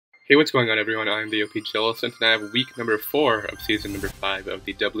Hey, what's going on everyone? I'm the OPJellicent, and I have week number 4 of season number 5 of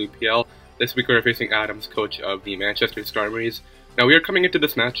the WPL. This week we're facing Adams, coach of the Manchester Skarmorys. Now we are coming into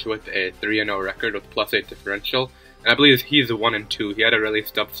this match with a 3-0 record with +8 differential, and I believe he's 1-2. He had a really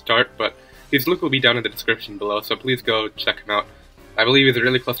tough start, but his link will be down in the description below, so please go check him out. I believe he's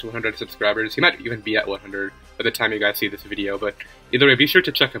really close to 100 subscribers. He might even be at 100 by the time you guys see this video, but either way, be sure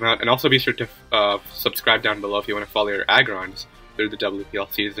to check him out, and also be sure to subscribe down below if you want to follow your Aggrons through the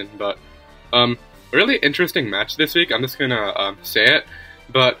WPL season. But a really interesting match this week. I'm just gonna say it,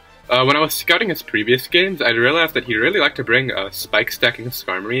 but when I was scouting his previous games, I realized that he really liked to bring a spike stacking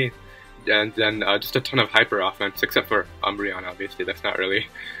Skarmory, and then just a ton of hyper offense, except for Umbreon, obviously. That's not really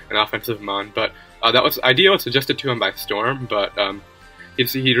an offensive mon, but that was idea was suggested to him by Storm, but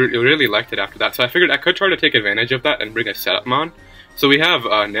he really liked it after that, so I figured I could try to take advantage of that and bring a setup mon. So we have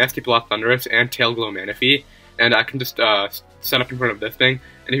Nasty Plot Thundurus and Tail Glow Manaphy, and I can just set up in front of this thing,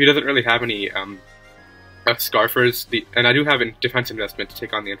 and if he doesn't really have any Scarfers, and I do have a defense investment to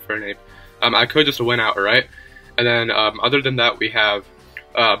take on the Infernape, I could just win outright. And then other than that, we have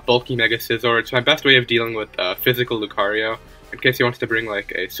bulky Mega Scizor. It's my best way of dealing with physical Lucario, in case he wants to bring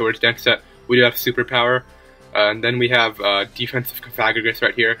like a Swords Dance set. We do have Superpower, and then we have defensive Aggrons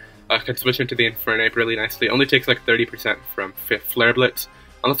right here. Can switch into the Infernape really nicely. Only takes like 30% from Flare Blitz,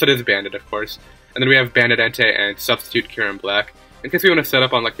 unless it is Banded, of course. And then we have Banded Entei and Substitute Kyurem Black, in case we want to set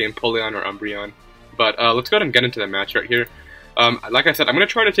up on like the Empoleon or Umbreon. But let's go ahead and get into the match right here. Like I said, I'm going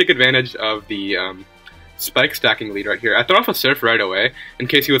to try to take advantage of the spike stacking lead right here. I throw off a Surf right away, in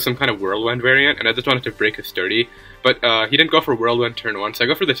case he was some kind of Whirlwind variant, and I just wanted to break his sturdy. But he didn't go for Whirlwind turn 1, so I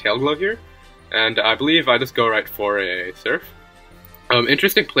go for the Tail Glow here. And I believe I just go right for a Surf.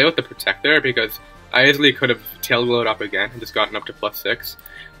 Interesting play with the Protect there, because I easily could have Tail Glowed up again and just gotten up to +6.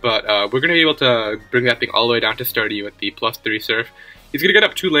 But we're going to be able to bring that thing all the way down to sturdy with the +3 Surf. He's going to get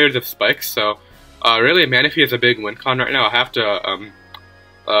up 2 layers of spikes, so really Manaphy is a big win con right now. I have to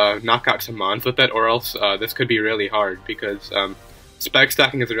knock out some mons with it, or else this could be really hard, because spike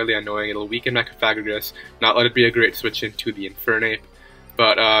stacking is really annoying. It'll weaken my Aggrons, not let it be a great switch into the Infernape.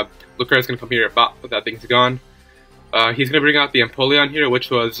 But Lucario's going to come here at bot, but that thing's gone. He's going to bring out the Empoleon here,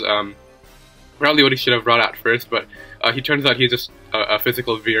 which was probably what he should have brought out first, but he turns out he's just a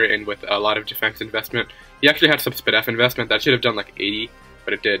physical veer in with a lot of defense investment. He actually had some Spidef investment. That should have done like 80,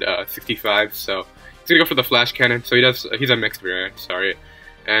 but it did 65, so he's going to go for the Flash Cannon, so he's a mixed variant, sorry.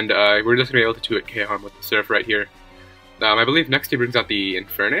 And we're just going to be able to 2-hit K-Harm with the Surf right here. I believe next he brings out the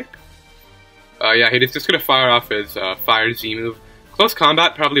Infernape. Yeah, he's just going to fire off his Fire Z move. Close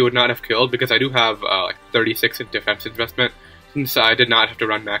combat probably would not have killed, because I do have like 36 in defense investment, since I did not have to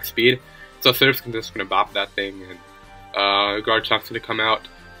run max speed. So Surf's just going to bop that thing, and Garchomp's going to come out.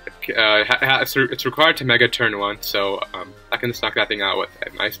 It's required to Mega turn 1, so I can just knock that thing out with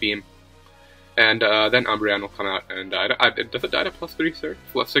an Ice Beam. And then Umbreon will come out, and does it die to +3 Surf?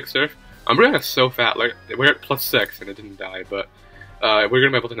 +6 Surf? Umbreon is so fat, like, we're at +6 and it didn't die, but we're going to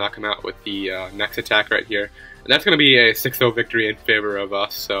be able to knock him out with the next attack right here. And that's going to be a 6-0 victory in favor of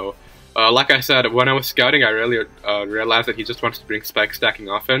us, so like I said, when I was scouting, I really realized that he just wants to bring spike stacking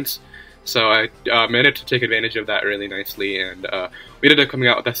offense. So I managed to take advantage of that really nicely, and we ended up coming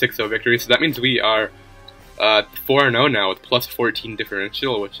out with a 6-0 victory, so that means we are 4-0 now with +14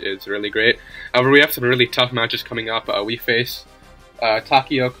 differential, which is really great. However, we have some really tough matches coming up. We face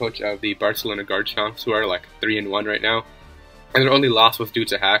Takio, coach of the Barcelona Garchomps, who are like 3-1 right now, and their only loss was due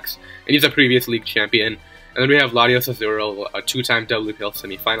to hacks, and he's a previous league champion. And then we have Latios Azurill, a 2-time WPL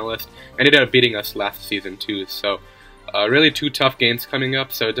semi-finalist, and ended up beating us last season too, so really 2 tough games coming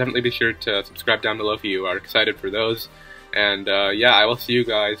up, so definitely be sure to subscribe down below if you are excited for those. And yeah, I will see you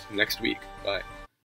guys next week. Bye.